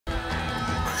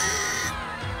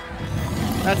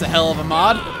That's a hell of a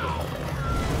mod.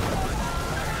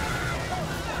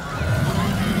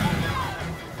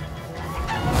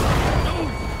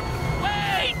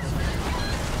 Wait!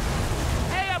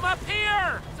 Hey, I'm up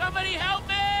here! Somebody help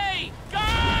me!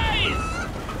 Guys!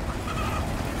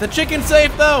 The chicken's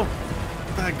safe though.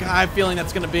 I have a feeling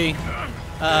that's gonna be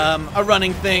a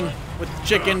running thing with the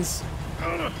chickens.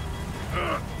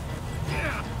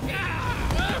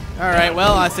 All right,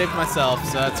 well, I saved myself,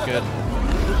 so that's good.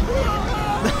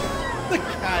 The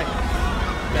guy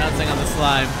bouncing on the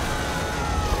slime.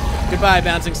 Goodbye,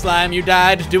 bouncing slime. You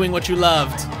died doing what you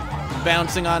loved.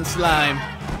 Bouncing on slime.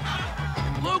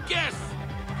 Lucas!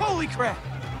 Holy crap!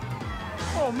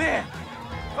 Oh man,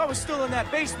 if I was still in that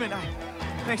basement,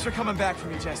 thanks for coming back for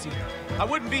me, Jesse. I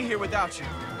wouldn't be here without you.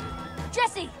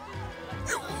 Jesse!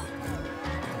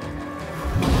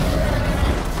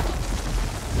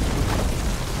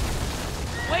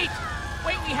 Wait!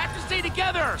 Wait, we have to stay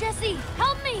together! Jesse,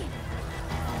 help me!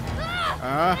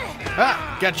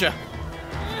 Getcha.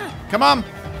 Come on.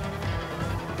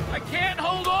 I can't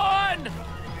hold on!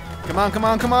 Come on, come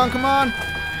on, come on, come on.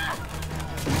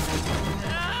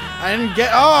 I didn't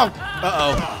get, oh!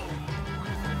 Uh-oh.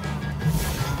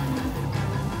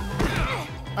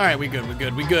 All right, we good, we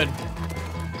good, we good.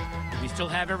 We still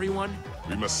have everyone?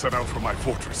 We must set out for my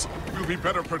fortress. We'll be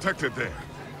better protected there.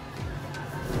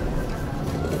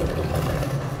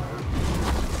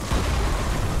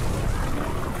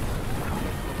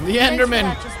 The Enderman.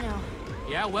 Thanks for that just now.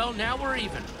 Yeah, well, now we're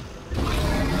even.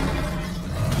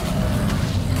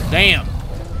 Damn.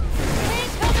 Hey,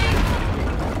 coming!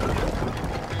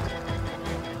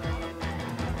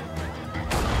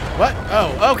 What?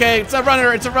 Oh, okay. It's a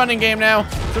runner. It's a running game now.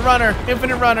 It's a runner.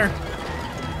 Infinite runner.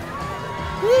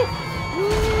 Woo. Woo.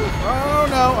 Oh,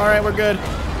 no. All right, we're good.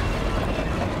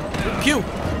 Q.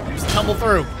 Just tumble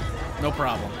through. No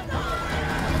problem.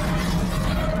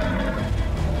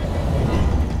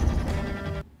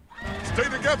 Stay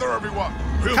together, everyone.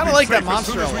 We'll Kinda be like that safe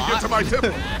monster as soon a as we lot. get to my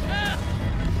temple.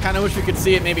 Kind of wish we could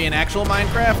see it maybe in actual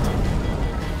Minecraft.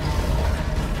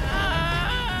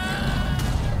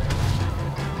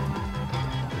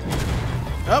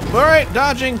 Oh, all right.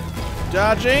 Dodging.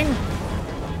 Dodging.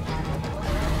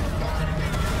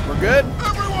 We're good.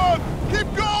 Everyone, keep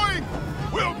going.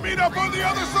 We'll meet up on the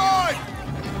other side.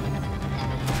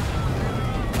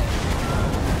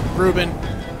 Ruben.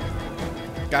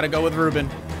 Gotta go with Ruben.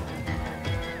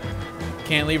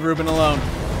 Can't leave Ruben alone.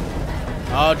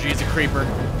 Oh, geez, a creeper.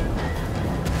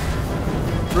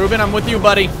 Ruben, I'm with you,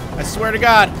 buddy. I swear to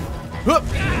God. Whoop.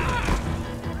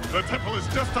 The temple is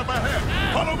just up ahead.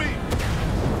 Follow me.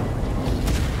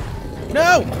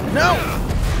 No, no.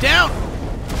 Down.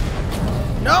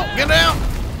 No, get down.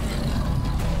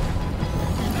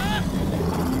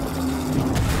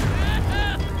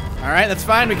 All right, that's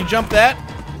fine. We can jump that.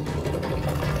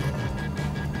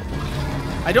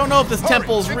 I don't know if this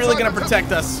temple's really going to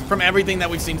protect us from everything that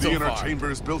we've seen so The inner far.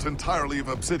 chamber is built entirely of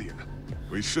obsidian.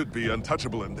 We should be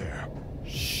untouchable in there.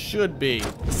 Should be.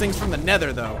 This thing's from the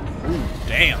nether, though. Ooh,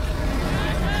 damn.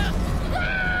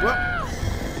 Whoa.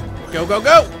 Go, go,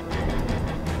 go!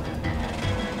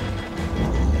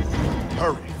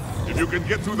 Hurry. If you can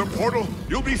get through the portal,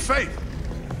 you'll be safe.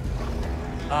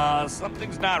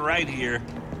 Something's not right here.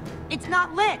 It's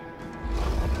not lit!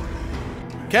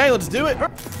 Okay, let's do it.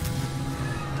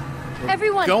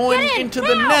 Everyone, Going get in, into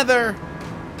the now! nether.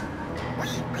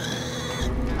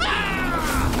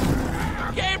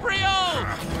 Gabriel!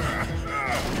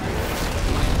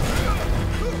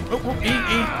 Oh, oh, E,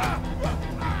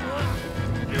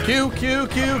 E. Q, Q,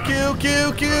 Q, Q,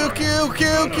 Q, Q, Q,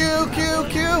 Q, Q, Q,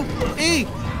 Q, E.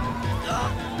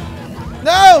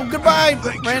 No, goodbye,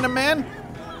 random man.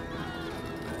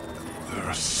 There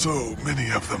are so many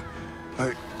of them.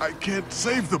 I can't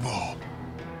save them all.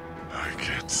 I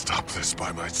can't stop this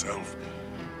by myself.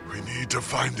 We need to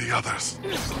find the others.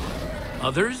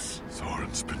 Others?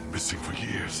 Soren's been missing for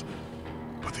years.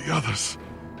 But the others,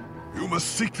 you must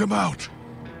seek them out.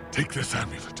 Take this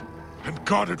amulet and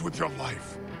guard it with your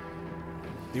life.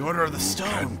 The Order of the You Stone.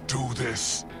 can do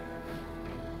this.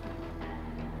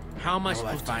 How am I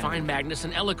supposed to find Magnus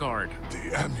and Ellegard?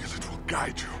 The amulet will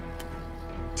guide you.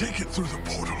 Take it through the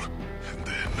portal, and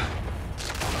then...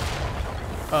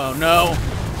 Oh, no.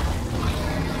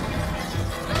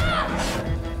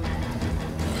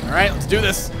 All right, let's do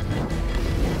this.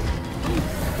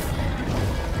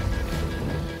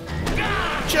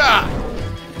 Cha!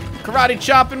 Karate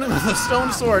chopping with a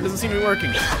stone sword. Doesn't seem to be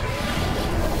working.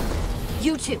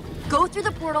 You two, go through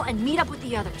the portal and meet up with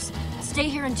the others. I'll stay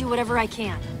here and do whatever I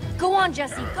can. Go on,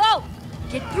 Jesse, go!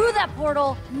 Get through that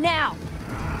portal, now!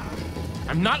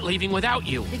 I'm not leaving without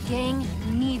you. The gang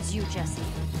needs you, Jesse.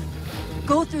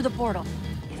 Go through the portal.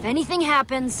 If anything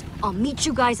happens, I'll meet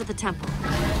you guys at the temple.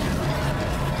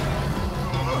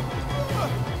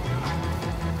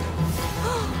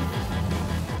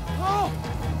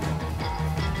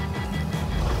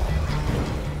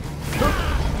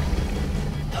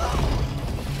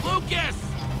 Lucas!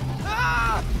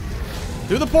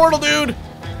 Through the portal, dude!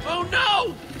 Oh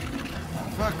no!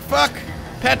 Fuck.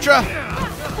 Petra!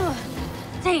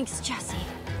 Thanks, Jesse.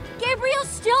 Gabriel's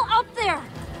still up there.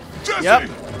 Jesse! Yep.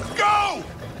 Go!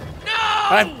 No!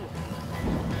 Alright.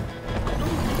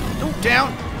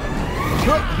 Down.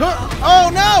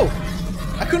 Oh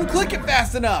no! I couldn't click it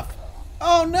fast enough.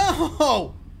 Oh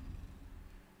no!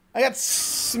 I got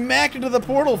smacked into the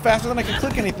portal faster than I could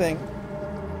click anything.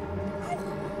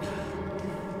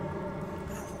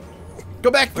 Go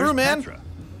back through, Where's man. Petra?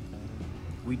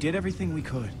 We did everything we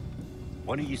could.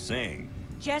 What are you saying?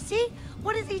 Jesse?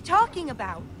 What is he talking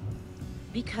about?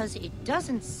 Because it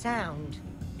doesn't sound...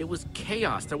 It was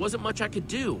chaos. There wasn't much I could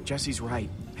do. Jesse's right.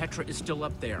 Petra is still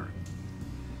up there.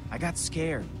 I got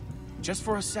scared. Just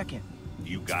for a second.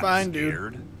 You got fine, dude.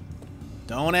 scared?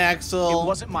 Don't, Axel. It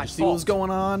wasn't my You see what's fault. going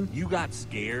on? You got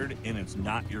scared and it's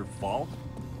not your fault?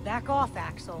 Back off,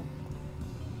 Axel.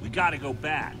 We gotta go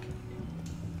back.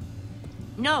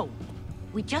 No.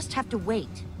 We just have to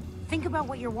wait. Think about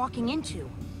what you're walking into.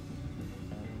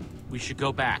 We should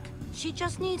go back. She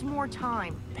just needs more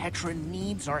time. Petra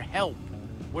needs our help.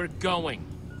 We're going.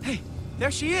 Hey,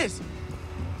 there she is.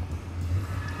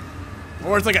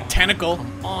 Or it's like a tentacle.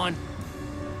 On.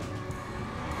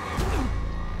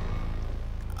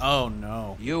 Oh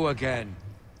no. You again.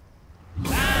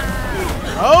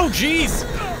 Oh jeez.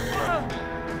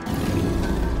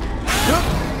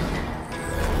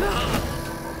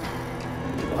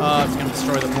 Oh, it's gonna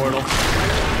destroy the portal.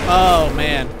 Oh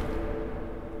man.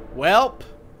 Welp.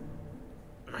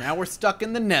 Now we're stuck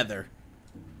in the nether.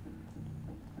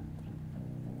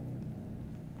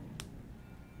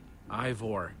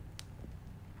 Ivor.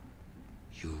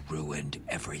 You ruined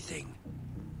everything.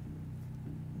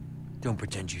 Don't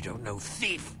pretend you don't know,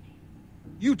 thief!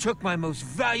 You took my most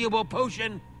valuable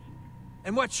potion,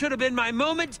 and what should have been my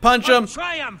moment Punch of him.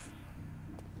 triumph!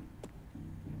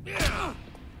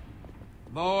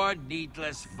 More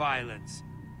needless violence.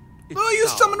 It Oh, you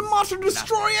summoned a solves monster to nothing.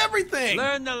 destroy everything!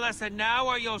 Learn the lesson now,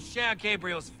 or you'll share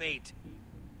Gabriel's fate.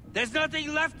 There's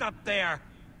nothing left up there.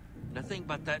 Nothing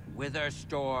but that wither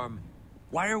storm.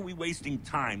 Why are we wasting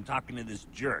time talking to this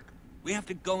jerk? We have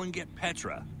to go and get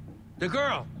Petra. The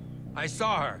girl! I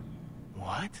saw her.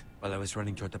 What? While I was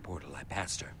running toward the portal, I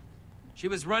passed her. She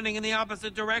was running in the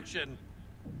opposite direction.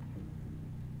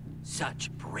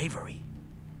 Such bravery.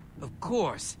 Of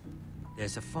course,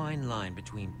 there's a fine line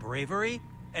between bravery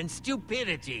and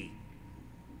stupidity.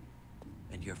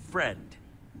 And your friend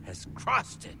has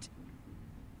crossed it.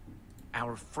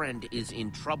 Our friend is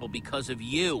in trouble because of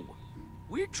you.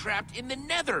 We're trapped in the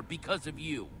nether because of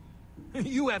you.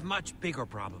 You have much bigger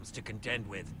problems to contend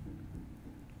with.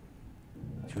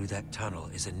 Through that tunnel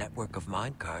is a network of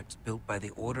minecarts built by the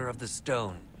Order of the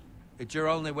Stone. It's your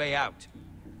only way out.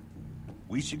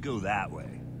 We should go that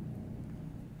way.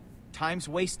 Time's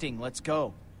wasting. Let's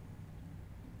go.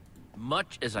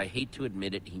 Much as I hate to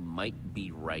admit it, he might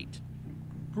be right.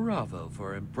 Bravo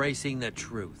for embracing the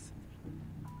truth.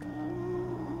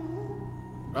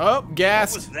 Oh, What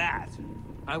gassed. was that?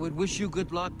 I would wish you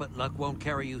good luck, but luck won't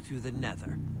carry you through the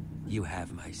nether. You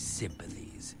have my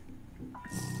sympathies.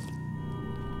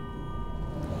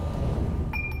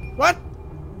 What?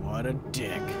 What a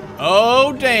dick.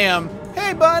 Oh, damn.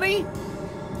 Hey, buddy.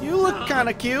 You look kind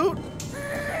of cute.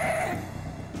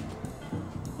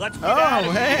 Let's get out Oh,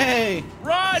 of here. hey.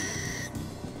 Run!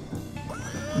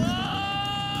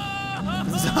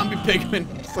 Zombie pigman.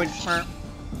 It's like, "Merp."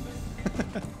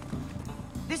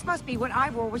 This must be what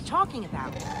Ivor was talking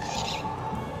about.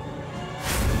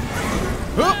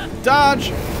 Oop,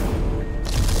 dodge.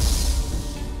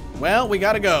 Well, we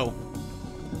gotta go.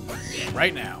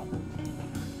 Right now.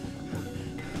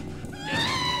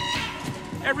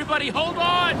 Everybody hold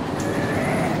on!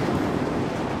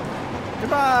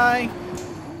 Goodbye.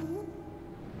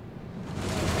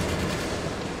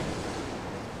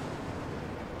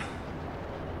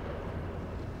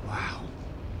 Wow.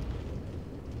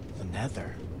 The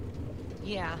nether.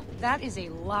 Yeah, that is a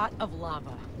lot of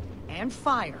lava. And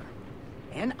fire.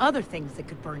 And other things that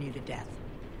could burn you to death.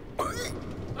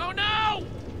 Oh no!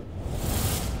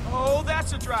 Oh,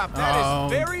 that's a drop. That Oh,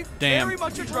 is very, damn. very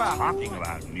much a drop. Talking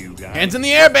about new guys. Hands in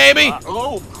the air, baby.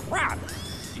 Oh, crap!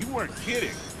 You weren't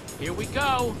kidding. Here we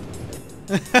go.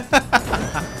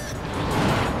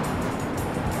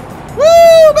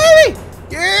 Woo, baby.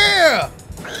 Yeah.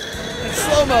 In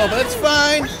slow ammo, but it's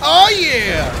fine. Oh,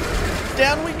 yeah.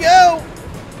 Down we go.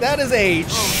 That is a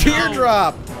sheer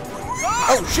drop.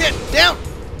 Oh, shit. Down.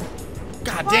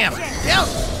 God damn. Down.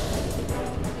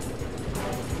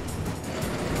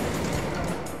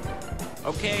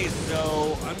 Okay,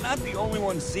 so I'm not the only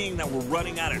one seeing that we're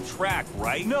running out of track,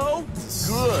 right? No.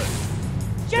 Good.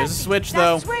 There's a switch, that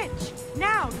though. Switch.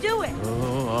 Now, do it.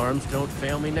 Oh, arms don't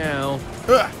fail me now.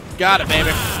 Ugh, got it, baby.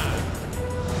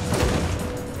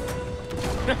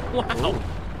 Wow.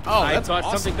 Oh, I that's thought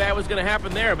awesome. something bad was going to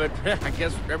happen there, but I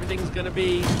guess everything's going to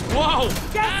be... Whoa!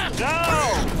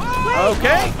 No!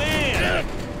 Okay. Man!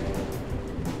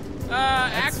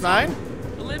 That's Axel, fine.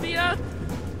 Olivia,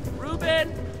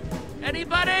 Ruben,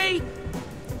 anybody?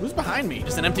 Who's behind me?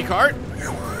 Just an empty cart?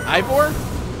 Ivor?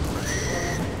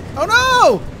 Oh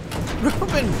no!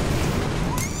 Ruben!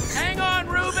 Hang on,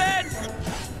 Ruben!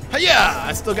 Hiya!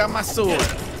 I still got my sword.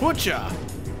 Butcha!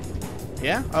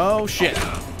 Yeah? Oh shit.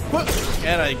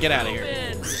 Get out of here.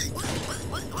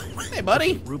 Ruben! Hey,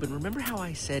 buddy. Ruben, remember how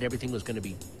I said everything was going to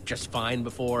be just fine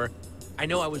before? I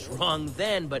know I was wrong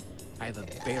then, but I have a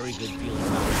very good feeling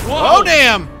about it. Oh,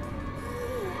 damn!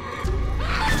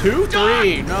 2,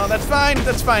 3. No, that's fine.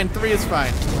 That's fine. 3 is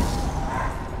fine.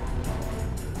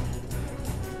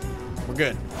 We're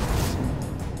good.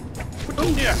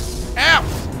 Yeah. Ow!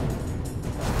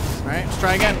 Alright, let's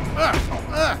try again.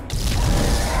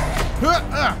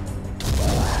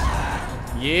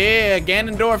 Yeah,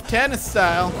 Ganondorf tennis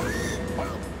style.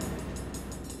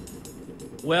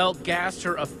 Well,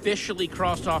 Gaster officially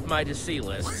crossed off my to see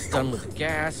list. Done with the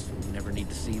gas. Never need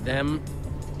to see them.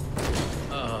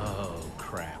 Oh,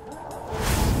 crap.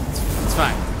 It's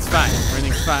fine. It's fine.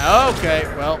 Everything's fine. Okay,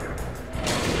 well.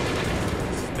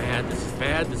 This is bad. This is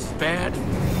bad. This is bad.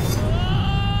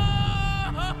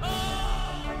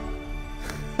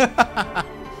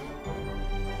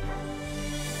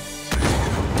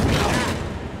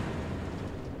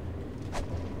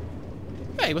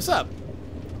 Hey, what's up?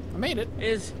 I made it.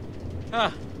 Is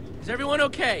everyone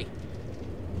okay?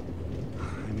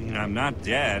 I mean, I'm not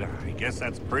dead. I guess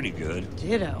that's pretty good.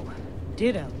 Ditto.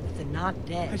 Ditto with the not I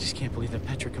dead. just can't believe that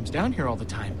Petra comes down here all the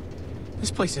time.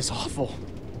 This place is awful.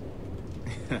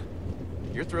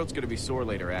 Your throat's gonna be sore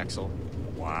later, Axel.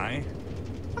 Why?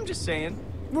 I'm just saying.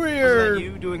 We're... Wasn't that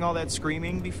you doing all that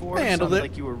screaming before? I handled Sounded it.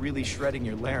 like you were really shredding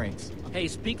your larynx. Hey,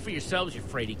 speak for yourselves, you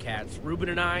fraidy cats. Ruben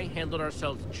and I handled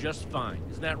ourselves just fine.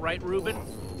 Isn't that right, Ruben?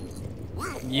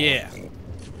 Yeah.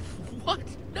 What?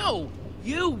 No,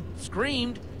 you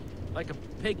screamed like a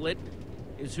piglet.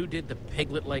 Is who did the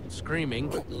piglet-like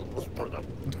screaming.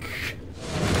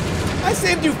 I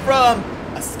saved you from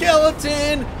a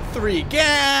skeleton, 3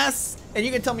 gas, and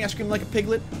you can tell me I screamed like a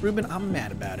piglet? Ruben, I'm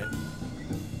mad about it.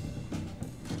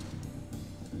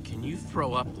 Can you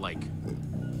throw up, like,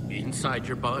 inside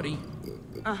your body?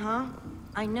 Uh-huh.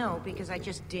 I know, because I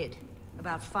just did.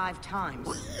 About 5 times.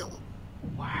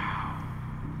 Wow.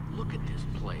 Look at this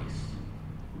place.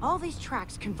 All these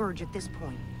tracks converge at this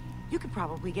point. You could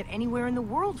probably get anywhere in the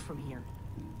world from here.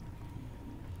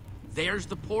 There's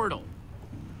the portal.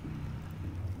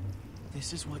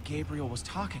 This is what Gabriel was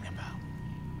talking about.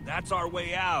 That's our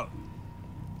way out.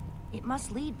 It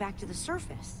must lead back to the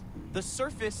surface. The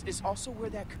surface is also where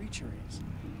that creature is.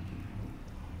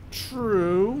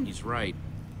 True. He's right.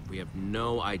 We have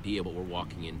no idea what we're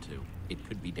walking into. It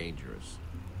could be dangerous.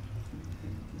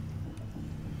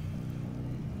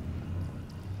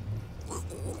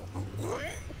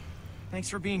 Thanks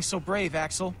for being so brave,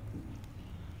 Axel.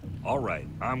 All right,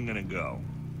 I'm gonna go.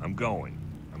 I'm going.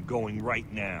 I'm going right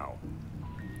now.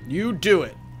 You do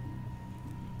it.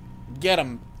 Get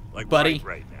him, Like buddy.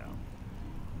 right now.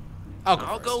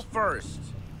 I'll go first.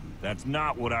 That's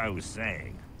not what I was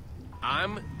saying.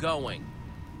 I'm going.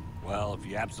 Well, if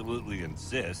you absolutely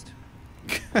insist.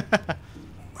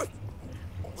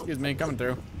 Excuse me, coming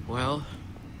through. Well,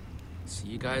 see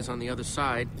you guys on the other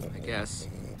side, I guess.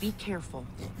 Be careful.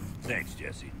 Thanks,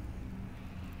 Jesse.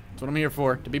 That's what I'm here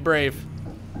for, to be brave.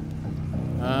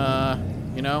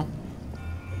 You know,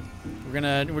 we're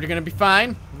gonna be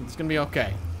fine. It's gonna be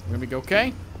okay. We're gonna be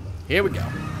okay. Here we go.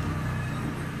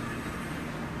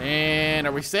 And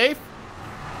are we safe?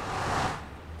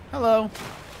 Hello.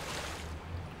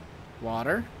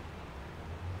 Water.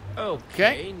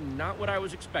 Okay, not what I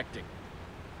was expecting.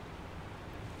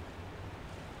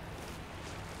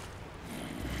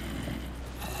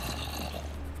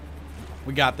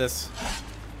 We got this.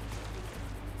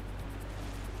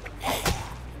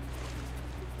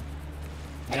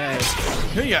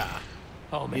 Yeah.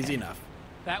 Oh, man. Easy enough.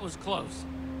 That was close.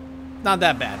 Not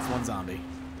that bad. It's one zombie.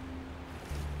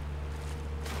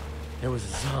 There was a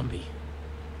zombie.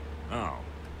 Oh.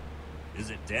 Is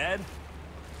it dead?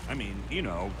 I mean, you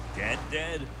know,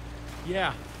 dead.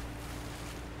 Yeah.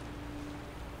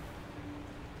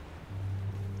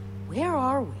 Where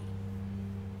are we?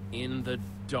 In the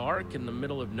dark, in the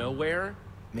middle of nowhere?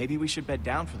 Maybe we should bed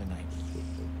down for the night.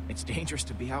 It's dangerous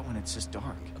to be out when it's this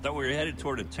dark. I thought we were headed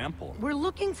toward a temple. We're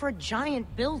looking for a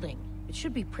giant building. It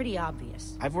should be pretty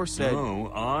obvious. Ivor said...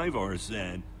 No, Ivor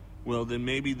said. Well, then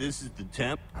maybe this is the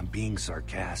temple. I'm being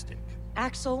sarcastic.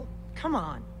 Axel, come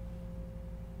on.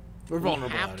 We're We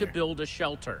vulnerable have out to here. build a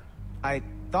shelter. I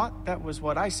thought that was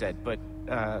what I said, but,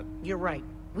 You're right.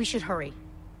 We should hurry.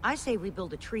 I say we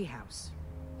build a treehouse.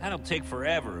 That'll take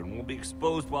forever, and we'll be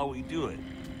exposed while we do it.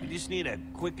 We just need a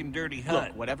quick and dirty hut.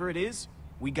 look, whatever it is,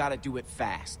 we gotta do it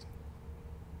fast.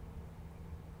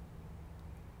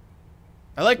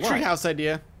 I like What? treehouse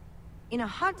idea. In a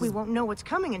hut, we won't know what's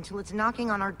coming until it's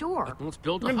knocking on our door. Let's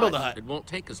build We're a gonna hut. build a hut. It won't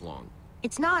take as long.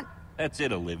 It's not... That's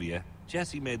it, Olivia.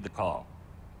 Jesse made the call.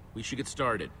 We should get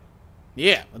started.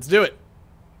 Yeah, let's do it.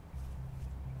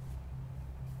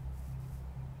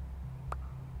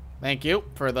 Thank you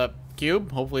for the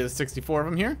cube. Hopefully there's 64 of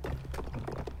them here.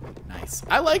 Nice.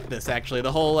 I like this, actually.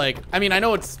 The whole, like... I mean, I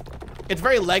know it's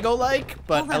very Lego-like, All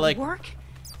but that I like... work?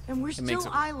 And we're makes still it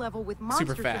eye level with monsters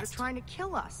that are fast. trying to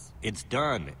kill us. It's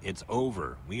done. It's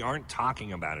over. We aren't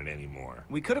talking about it anymore.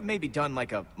 We could have maybe done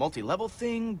like a multi-level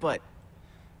thing, but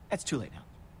that's too late now.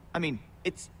 I mean,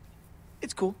 it's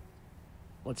cool.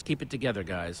 Let's keep it together,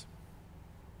 guys.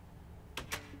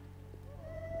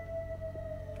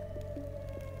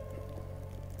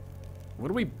 What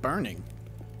are we burning?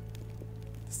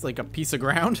 It's like a piece of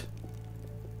ground?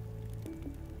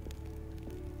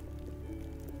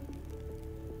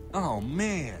 Oh,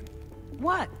 man.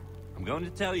 What? I'm going to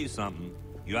tell you something.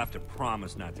 You have to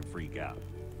promise not to freak out.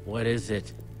 What is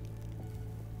it?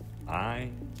 I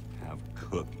have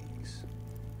cookies.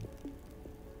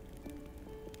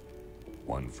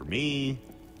 One for me,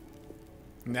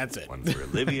 And that's it. one for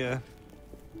Olivia,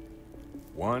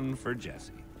 one for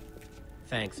Jesse.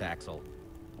 Thanks, Axel.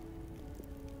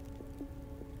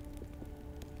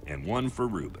 And one for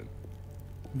Reuben.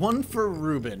 One for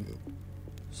Reuben.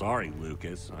 Sorry,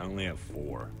 Lucas. I only have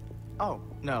 4. Oh,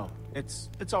 no. It's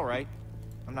all right.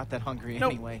 I'm not that hungry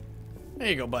Nope. anyway. There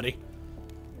you go, buddy.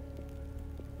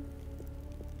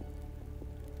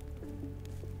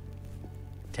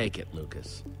 Take it,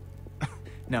 Lucas.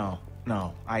 No,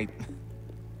 I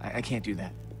can't do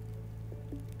that.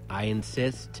 I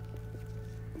insist.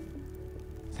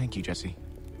 Thank you, Jesse.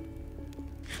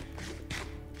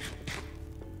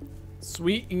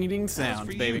 Sweet eating That's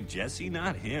sounds, for baby. you, Jesse,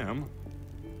 not him.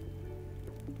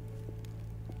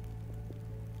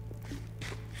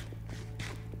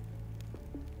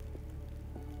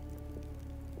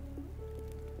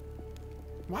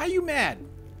 Why are you mad?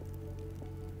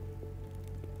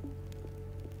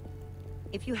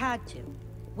 If you had to,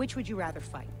 which would you rather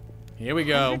fight? Here we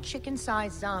go. 100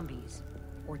 chicken-sized zombies,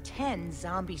 or 10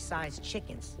 zombie-sized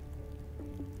chickens?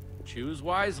 Choose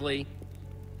wisely.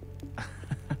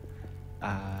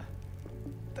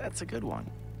 That's a good one.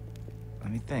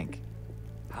 Let me think.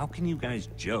 How can you guys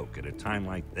joke at a time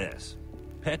like this?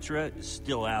 Petra is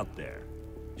still out there.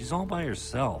 She's all by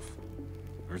herself.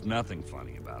 There's nothing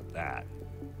funny about that.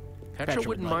 Petra would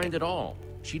wouldn't like mind it. at all.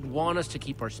 She'd want us to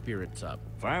keep our spirits up.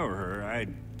 If I were her,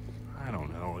 I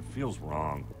don't know, it feels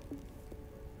wrong.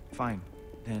 Fine.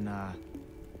 Then,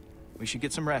 we should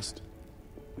get some rest.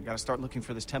 We gotta start looking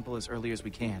for this temple as early as we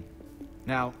can.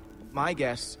 Now, my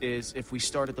guess is if we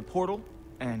start at the portal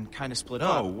and kind of split Oh,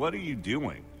 up... what are you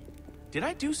doing? Did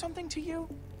I do something to you?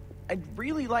 I'd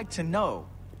really like to know,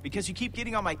 because you keep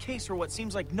getting on my case for what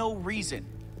seems like no reason.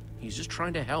 He's just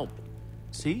trying to help.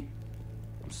 See?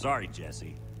 I'm sorry,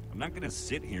 Jesse. I'm not gonna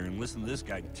sit here and listen to this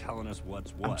guy telling us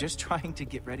what's what. I'm just trying to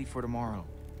get ready for tomorrow.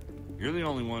 You're the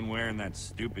only one wearing that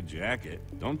stupid jacket.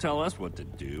 Don't tell us what to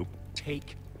do.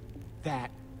 Take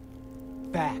that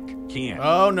back. Can't.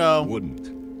 Oh, no.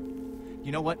 Wouldn't.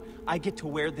 You know what? I get to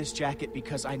wear this jacket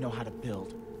because I know how to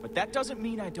build. But that doesn't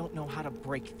mean I don't know how to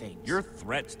break things. Your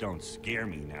threats don't scare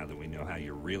me now that we know how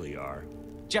you really are.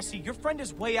 Jesse, your friend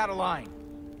is way out of line.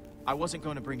 I wasn't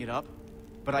going to bring it up,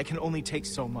 but I can only take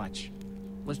so much.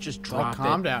 Let's just Oh, drop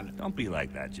calm it. down. Don't be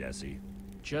like that, Jesse.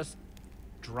 Just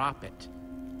drop it.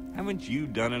 Haven't you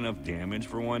done enough damage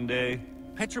for one day?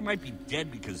 Petra might be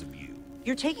dead because of you.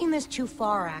 You're taking this too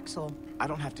far, Axel. I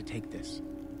don't have to take this.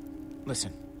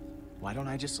 Listen, why don't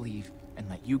I just leave and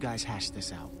let you guys hash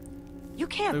this out? You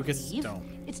can't Lucas, leave. don't.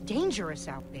 It's dangerous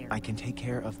out there. I can take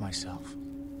care of myself.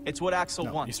 It's what Axel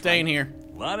No, wants. you're staying right? here.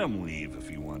 Let him leave if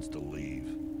he wants to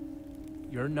leave.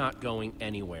 You're not going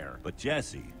anywhere. But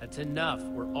Jesse, That's enough.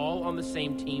 We're all on the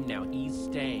same team now. He's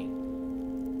staying.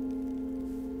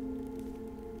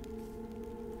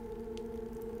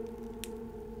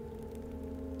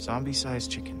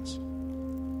 Zombie-sized chickens.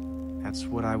 That's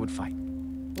what I would fight.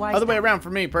 Why? Other way around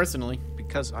for me, personally.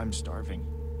 Because I'm starving.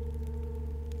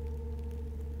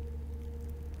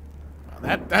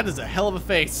 Wow, that is a hell of a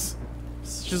face.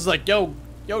 It's just like, yo,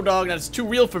 dog, that's too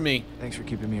real for me. Thanks for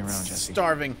keeping me around, Jesse.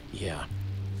 Starving. Yeah.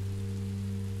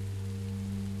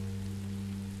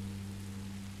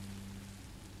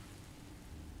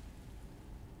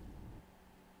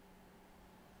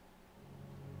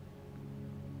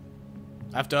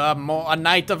 After a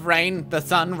night of rain, the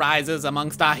sun rises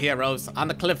amongst our heroes on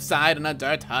the cliffside in a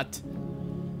dirt hut.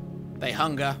 They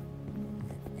hunger,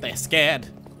 they're scared,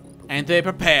 and they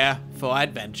prepare for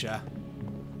adventure.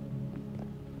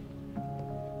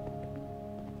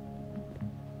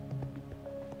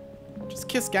 Just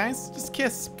kiss, guys. Just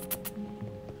kiss.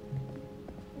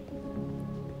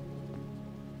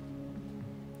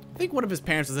 I think one of his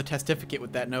parents is a testificate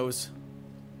with that nose.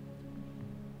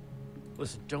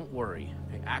 Listen, don't worry.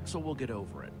 Axel will get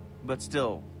over it. But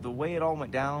still, the way it all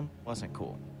went down wasn't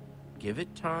cool. Give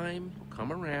it time. He'll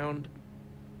come around.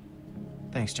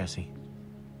 Thanks, Jesse.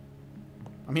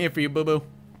 I'm here for you, boo-boo.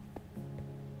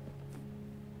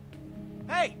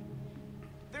 Hey!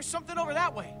 There's something over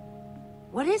that way.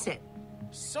 What is it?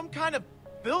 Some kind of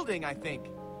building, I think.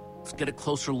 Let's get a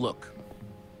closer look.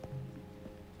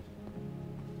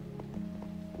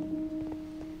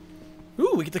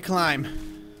 Ooh, we get to climb.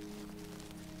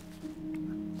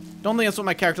 Don't think that's what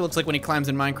my character looks like when he climbs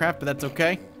in Minecraft, but that's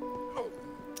okay.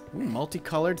 Ooh,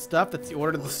 multicolored stuff. That's the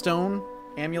Order of the Stone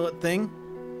amulet thing.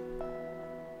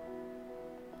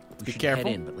 Let's be careful.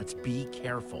 Head in, but let's be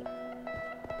careful.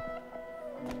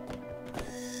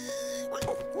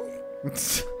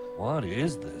 What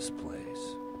is this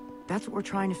place? That's what we're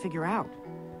trying to figure out.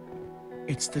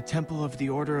 It's the Temple of the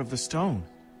Order of the Stone.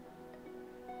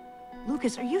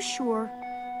 Lucas, are you sure?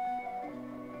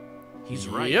 He's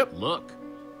right. Yep. Look.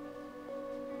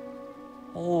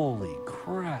 Holy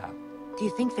crap. Do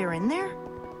you think they're in there?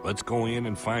 Let's go in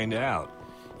and find out.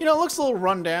 You know, it looks a little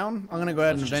run down. I'm gonna go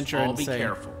ahead and Let's just venture all and be say,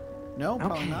 careful. no,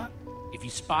 probably Okay. not. If you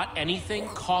spot anything,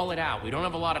 call it out. We don't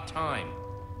have a lot of time.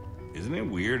 Isn't it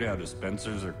weird how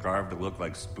dispensers are carved to look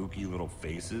like spooky little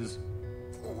faces?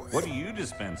 What do you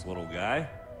dispense, little guy?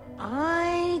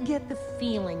 I get the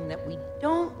feeling that we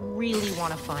don't really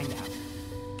want to find out.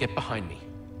 Get behind me.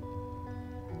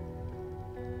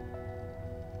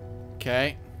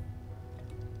 Okay.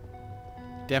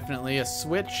 Definitely a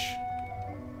switch.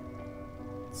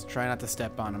 Let's try not to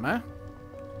step on him, huh?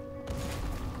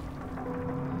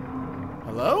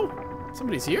 Hello?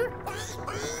 Somebody's here?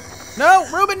 No!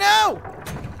 Ruben, no!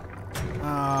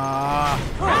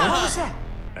 What was that?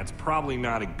 That's probably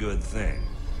not a good thing.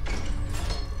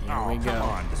 Here we go. Come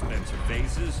on, dispenser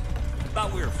faces.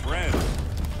 Thought we were friends.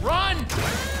 Run!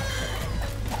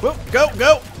 Whoop,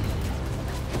 go!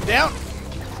 Down!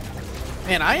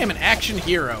 Man, I am an action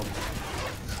hero.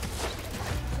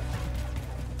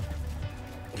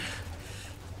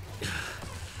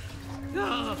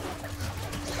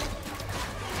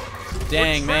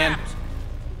 Dang, man.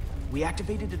 We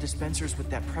activated the dispensers with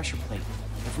that pressure plate.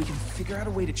 If we can figure out a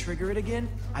way to trigger it again,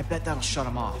 I bet that'll shut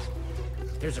them off.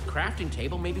 There's a crafting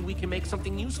table. Maybe we can make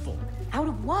something useful. Out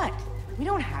of what? We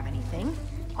don't have anything.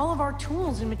 All of our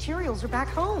tools and materials are back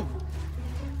home.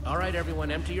 All right,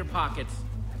 everyone, empty your pockets.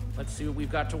 Let's see what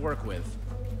we've got to work with.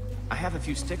 I have a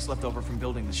few sticks left over from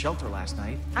building the shelter last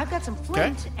night. I've got some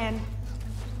flint and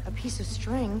a piece of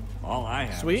string. All I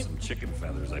have Sweet. is some chicken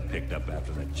feathers I picked up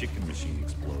after that chicken machine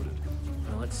exploded.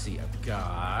 Well, let's see. I've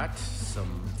got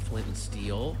some flint and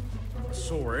steel, a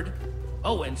sword.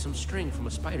 Oh, and some string from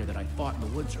a spider that I fought in the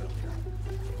woods earlier.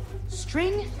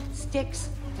 String, sticks,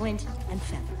 flint, and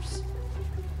feathers.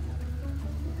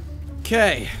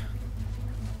 Okay.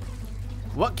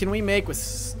 What can we make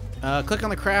with... click on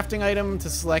the crafting item to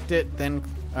select it, then...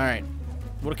 Alright.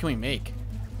 What can we make?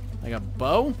 Like a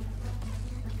bow?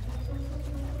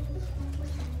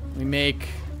 We make...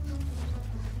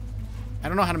 I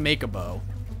don't know how to make a bow.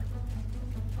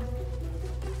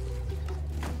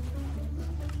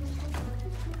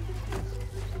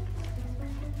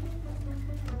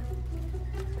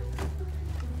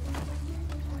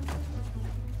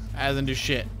 That doesn't do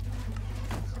shit.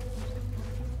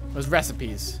 Those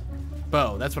recipes.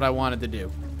 Bow, that's what I wanted to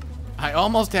do. I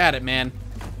almost had it, man.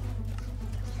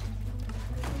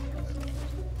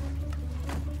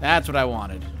 That's what I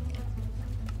wanted.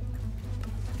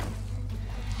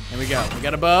 There we go. We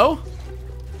got a bow.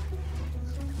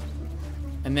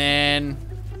 And then...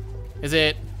 Is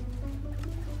it...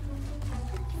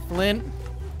 flint?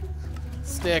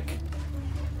 Stick?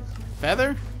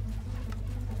 Feather?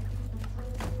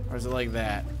 Or is it like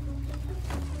that?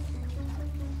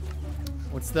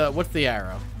 What's the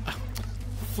arrow?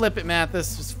 Flip it,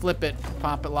 Mathis. Just flip it.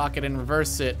 Pop it, lock it, and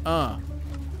reverse it.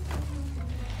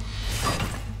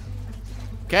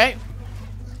 Okay.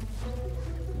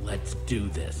 Let's do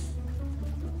this.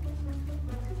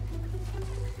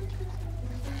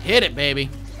 Hit it, baby.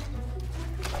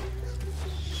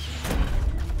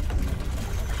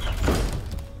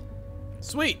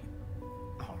 Sweet.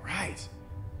 All right.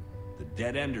 The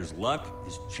Dead Ender's luck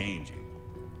is changing.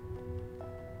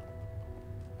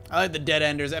 I like the Dead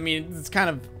Enders. I mean, it's kind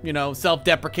of, you know,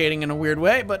 self-deprecating in a weird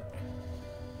way, but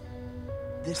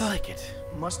This I like it.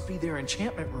 must be their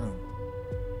enchantment room.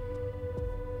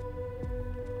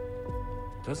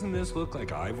 Doesn't this look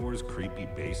like Ivor's creepy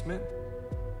basement?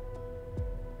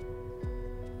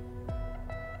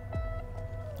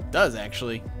 It does,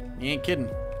 actually. You ain't kidding.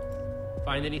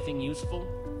 Find anything useful?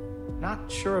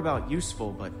 Not sure about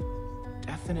useful, but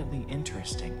definitely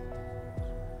interesting.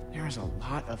 There is a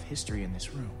lot of history in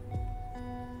this room.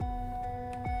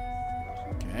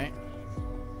 Okay.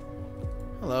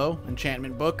 Hello,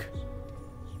 enchantment book.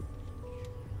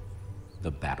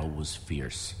 The battle was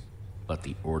fierce, but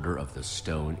the Order of the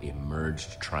Stone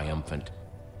emerged triumphant,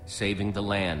 saving the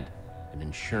land and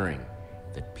ensuring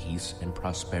that peace and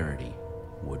prosperity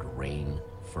would reign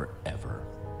forever.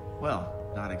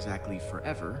 Well, not exactly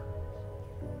forever.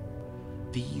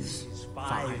 These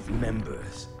Five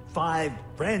members, 5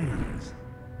 friends,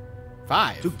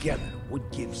 5. together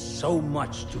would give so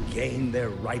much to gain their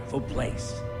rightful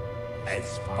place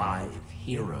as 5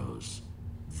 heroes,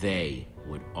 they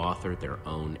would author their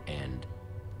own end.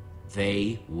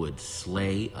 They would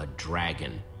slay a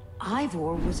dragon.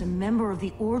 Ivor was a member of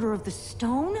the Order of the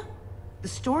Stone? The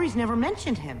stories never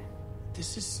mentioned him.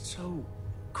 This is so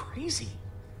crazy.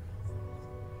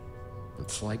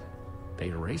 It's like they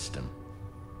erased him.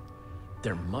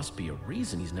 There must be a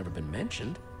reason he's never been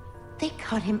mentioned. They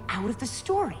cut him out of the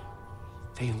story.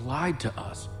 They lied to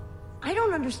us. I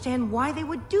don't understand why they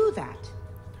would do that.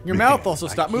 Your mouth also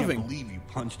stopped I moving. can't believe you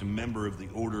punched a member of the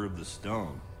Order of the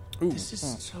Stone. Ooh. This is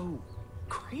so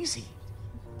crazy.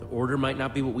 The Order might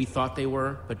not be what we thought they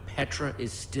were, but Petra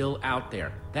is still out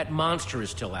there. That monster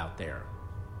is still out there.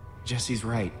 Jesse's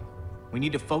right. We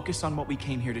need to focus on what we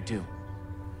came here to do.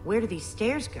 Where do these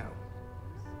stairs go?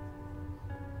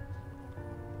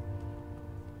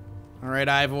 All right,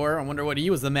 Ivor. I wonder what he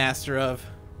was the master of.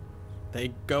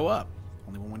 They go up.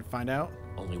 Only one way to find out.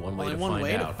 Only one way Only to one find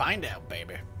way out. to find out,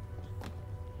 baby.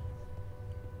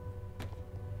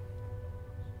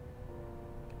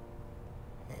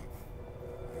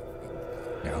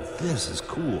 Now this is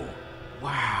cool.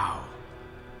 Wow.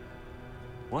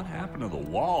 What happened to the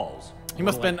walls? He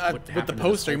must have been What with the happened to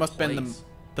poster. He this must have been whole place?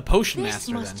 the potion This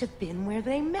master must then. have been where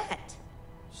they met.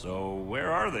 So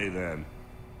where are they then?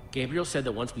 Gabriel said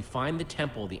that once we find the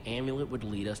temple, the amulet would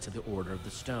lead us to the Order of the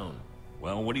Stone.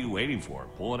 Well, what are you waiting for?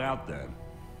 Pull it out then.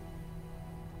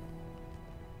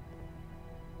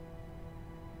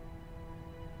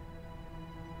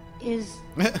 Is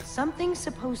something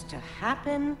supposed to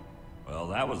happen? Well,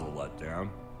 that was a letdown.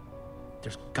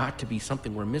 There's got to be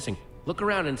something we're missing. Look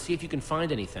around and see if you can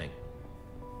find anything.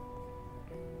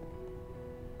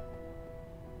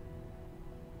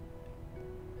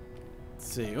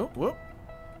 Let's see. Oh, whoop.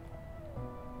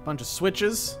 Bunch of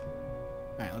switches.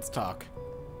 All right, let's talk.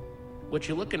 What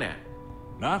you looking at?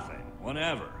 Nothing.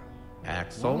 Whatever.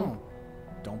 Axel? Oh,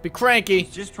 don't be cranky.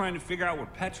 Just trying to figure out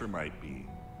what Petra might be.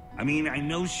 I mean, I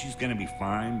know she's gonna be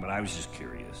fine, but I was just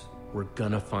curious. We're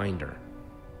gonna find her.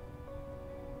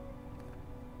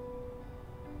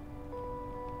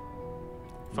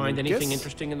 Find anything Lucas?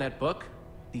 interesting in that book?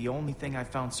 The only thing I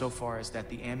found so far is that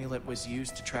the amulet was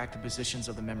used to track the positions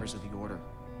of the members of the Order.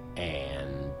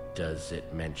 And does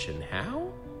it mention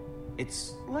how?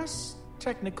 It's less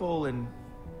technical and,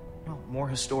 well, more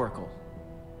historical.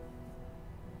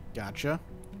 Gotcha.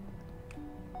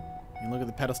 You can look at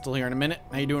the pedestal here in a minute.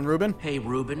 How you doing, Ruben? Hey,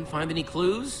 Ruben, find any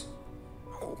clues?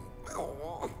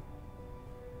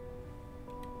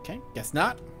 Okay, guess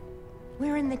not.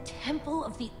 We're in the Temple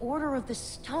of the Order of the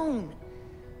Stone.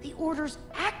 The Order's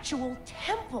actual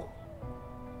temple.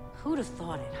 Who'd have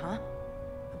thought it, huh?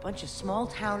 A bunch of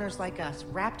small-towners like us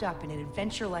wrapped up in an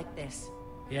adventure like this.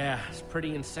 Yeah, it's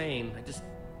pretty insane. I just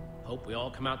hope we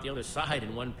all come out the other side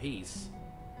in one piece.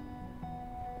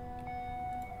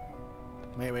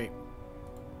 Wait.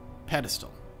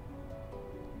 Pedestal.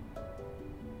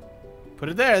 Put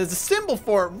it there. There's a symbol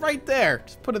for it right there.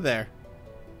 Just put it there.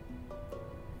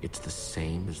 It's the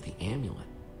same as the amulet.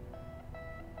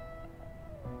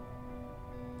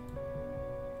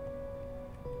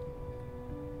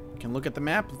 Can look at the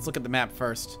map. Let's look at the map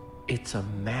first. It's a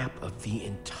map of the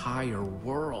entire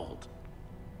world.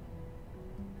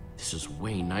 This is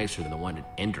way nicer than the one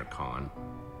at Endercon.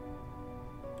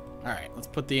 Alright, let's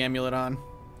put the amulet on.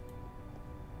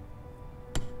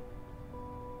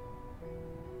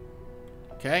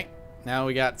 Okay, now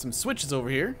we got some switches over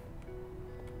here.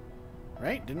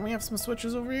 Right? Didn't we have some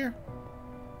switches over here?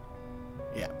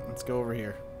 Yeah, let's go over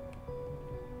here.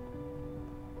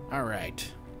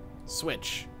 Alright.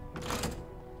 Switch.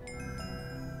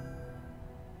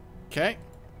 Okay.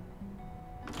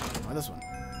 Why this one?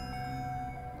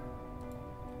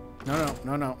 No.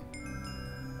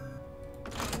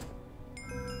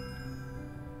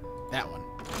 That one.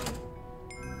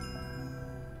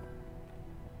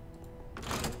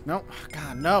 No.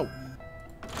 God, no.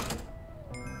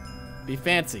 Be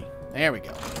fancy. There we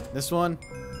go. This one.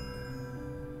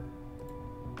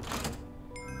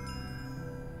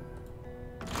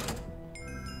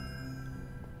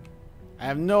 I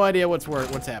have no idea what's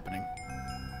happening.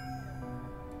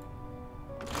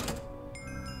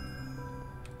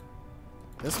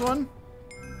 This one?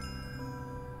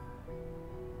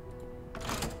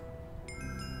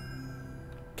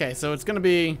 Okay, so it's gonna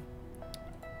be...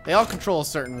 They all control a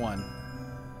certain one.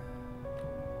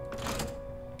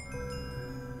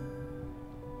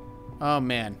 Oh,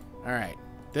 man. Alright.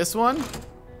 This one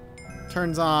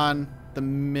turns on the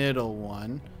middle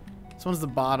one. This one's the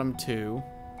bottom two.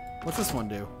 What's this one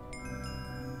do?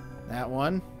 That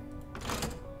one.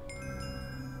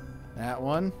 That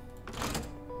one.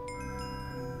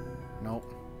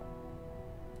 Nope.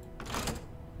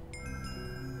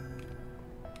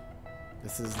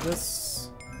 This is this.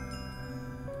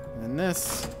 And then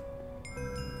this.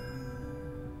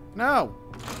 No!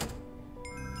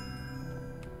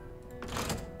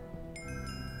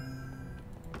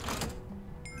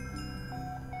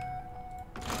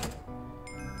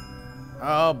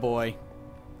 Oh boy.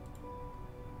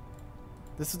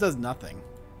 This does nothing.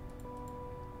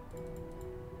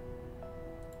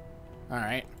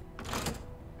 Alright.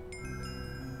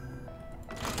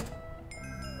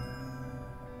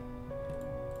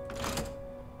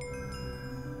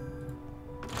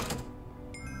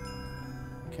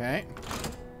 Okay.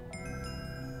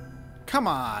 Come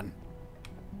on.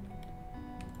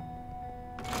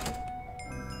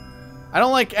 I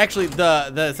don't like, actually,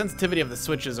 the sensitivity of the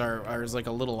switches are like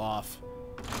a little off.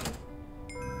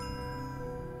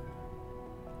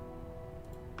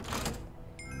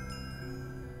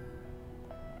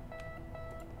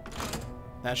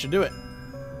 That should do it.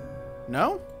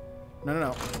 No?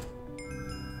 No.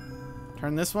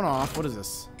 Turn this one off. What is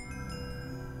this?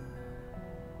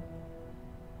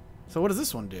 So what does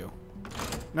this one do?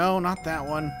 No, not that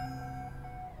one.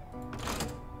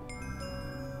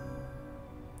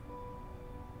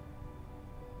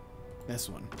 This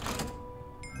one.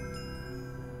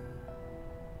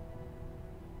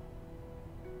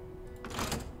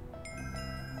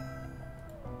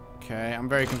 Okay, I'm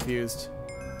very confused.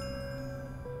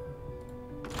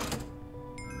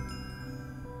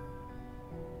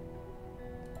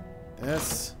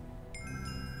 This.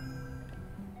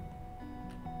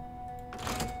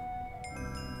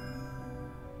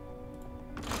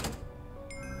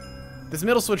 This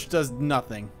middle switch does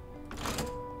nothing.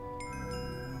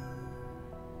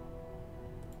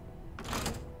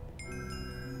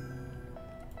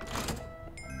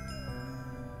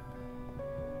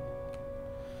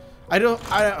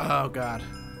 Oh god.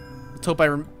 Let's hope I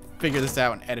figure this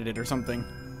out and edit it or something.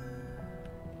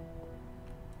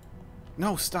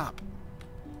 No, stop.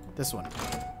 This one.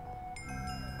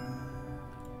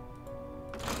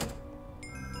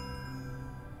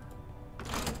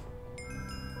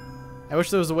 I wish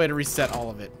there was a way to reset all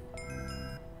of it.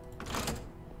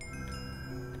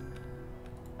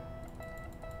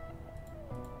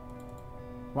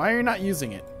 Why are you not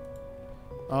using it?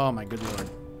 Oh my good lord.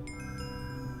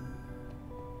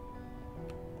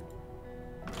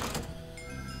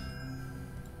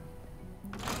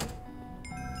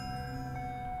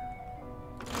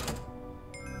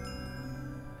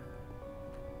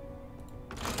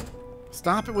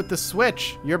 Stop it with the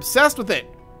switch. You're obsessed with it.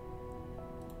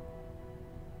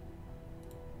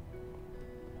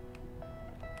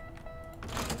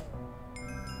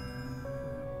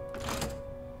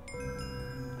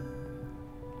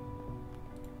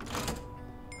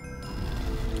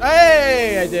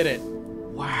 Hey, I did it.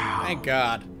 Wow. Thank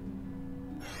God.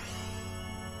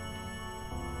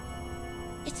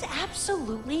 It's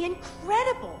absolutely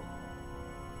incredible.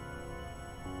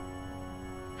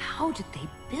 How did they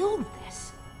build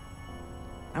this?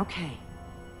 Okay,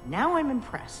 now I'm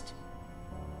impressed.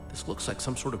 This looks like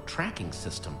some sort of tracking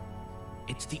system.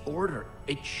 It's the Order.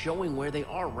 It's showing where they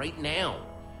are right now.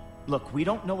 Look, we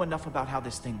don't know enough about how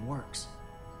this thing works.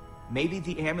 Maybe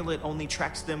the amulet only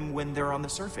tracks them when they're on the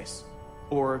surface.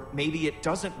 Or maybe it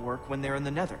doesn't work when they're in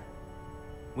the nether.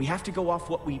 We have to go off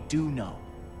what we do know.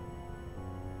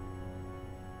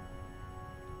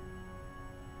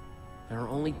 There are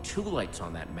only 2 lights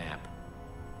on that map.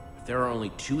 If there are only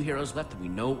 2 heroes left, then we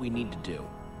know what we need to do.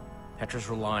 Petra's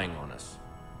relying on us.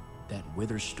 That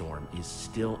wither storm is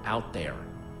still out there.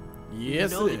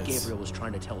 Yes, we know it that is. Gabriel was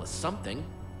trying to tell us something.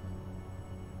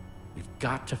 We've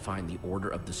got to find the Order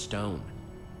of the Stone.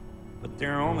 But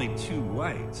there are only 2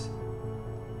 lights.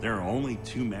 There are only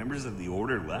 2 members of the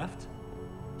Order left?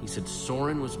 He said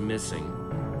Soren was missing.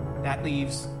 That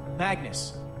leaves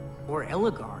Magnus. Or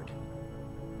Ellegard.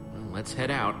 Well, let's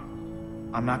head out.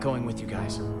 I'm not going with you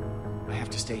guys. I have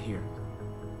to stay here.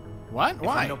 What? If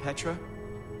Why? I know Petra,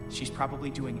 she's probably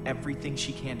doing everything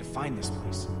she can to find this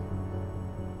place.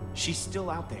 She's still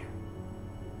out there.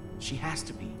 She has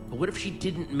to be. But what if she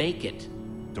didn't make it?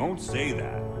 Don't say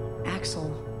that.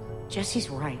 Axel, Jesse's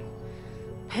right.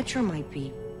 Petra might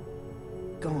be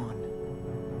gone.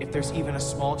 If there's even a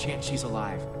small chance she's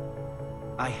alive,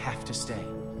 I have to stay.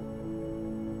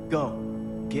 Go.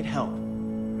 Get help.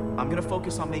 I'm gonna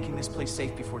focus on making this place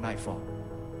safe before nightfall.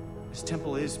 This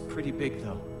temple is pretty big,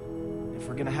 though. If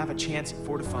we're gonna have a chance at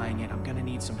fortifying it, I'm gonna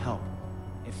need some help.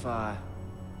 If,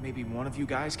 maybe one of you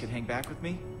guys could hang back with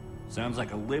me? Sounds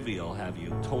like Olivia will have you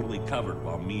totally covered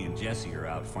while me and Jesse are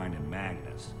out finding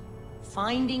Magnus.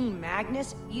 Finding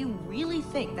Magnus? You really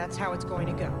think that's how it's going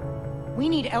to go? We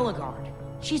need Ellegard.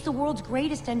 She's the world's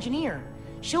greatest engineer.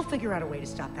 She'll figure out a way to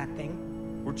stop that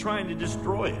thing. We're trying to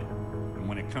destroy it. And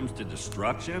when it comes to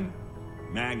destruction,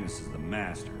 Magnus is the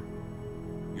master.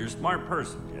 You're a smart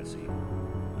person, Jesse.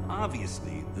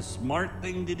 Obviously, the smart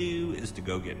thing to do is to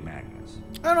go get Magnus.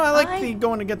 I don't know. I like the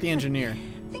going to get the engineer.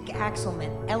 I think Axel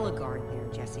meant Ellegard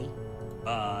there, Jesse.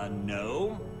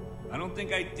 No. I don't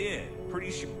think I did.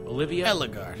 Pretty sure. Olivia,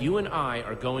 Ellegard. you and I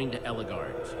are going to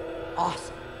Ellegard's.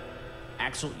 Awesome.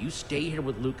 Axel, you stay here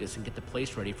with Lucas and get the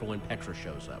place ready for when Petra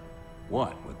shows up.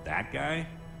 What, with that guy?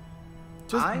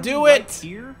 Just I'm do right it.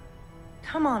 Here?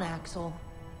 Come on, Axel.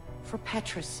 For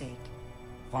Petra's sake.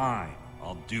 Fine,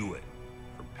 I'll do it.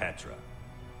 For Petra.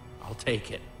 I'll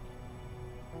take it.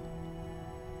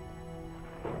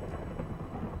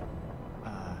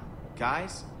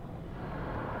 Guys?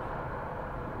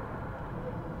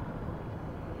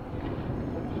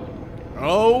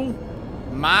 Oh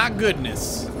my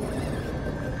goodness.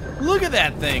 Look at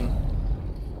that thing.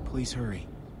 Please hurry.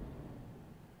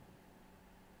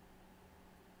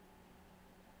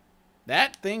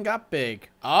 That thing got big.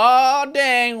 Oh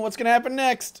dang, what's gonna happen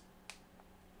next?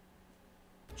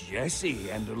 Jesse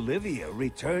and Olivia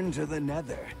return to the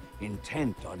Nether,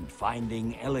 intent on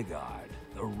finding Ellegard,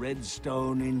 the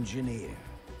Redstone engineer.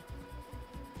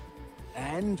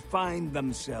 And find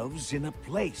themselves in a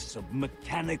place of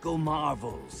mechanical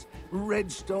marvels,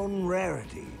 redstone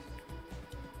rarities.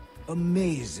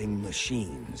 Amazing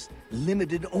machines,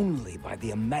 limited only by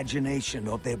the imagination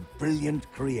of their brilliant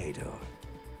creator.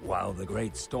 While the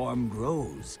great storm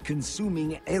grows,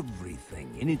 consuming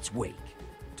everything in its wake,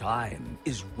 time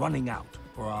is running out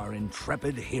for our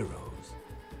intrepid heroes.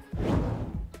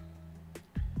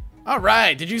 All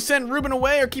right, did you send Ruben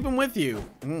away or keep him with you?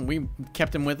 We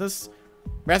kept him with us.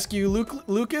 Rescue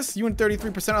Lucas, you and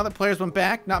 33% of other players went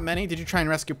back. Not many. Did you try and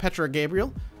rescue Petra or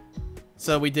Gabriel?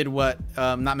 So we did what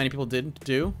not many people did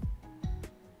do.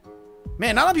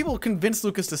 Man, not a lot of people convinced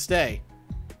Lucas to stay.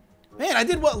 Man, I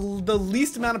did what the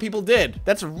least amount of people did.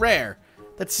 That's rare.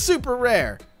 That's super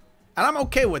rare. And I'm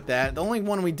okay with that. The only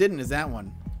one we didn't is that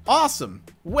one. Awesome.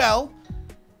 Well,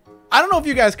 I don't know if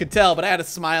you guys could tell, but I had a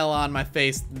smile on my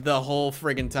face the whole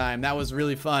friggin' time. That was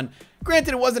really fun.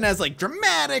 Granted, it wasn't as like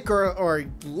dramatic or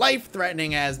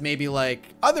life-threatening as maybe like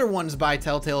other ones by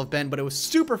Telltale have been, but it was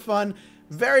super fun.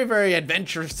 Very, very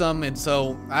adventuresome, and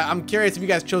so I'm curious if you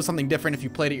guys chose something different if you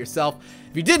played it yourself.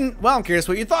 If you didn't, well, I'm curious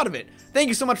what you thought of it. Thank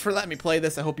you so much for letting me play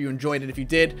this. I hope you enjoyed it. If you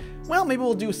did, well, maybe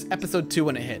we'll do episode 2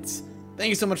 when it hits. Thank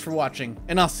you so much for watching,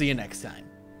 and I'll see you next time.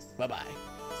 Bye-bye.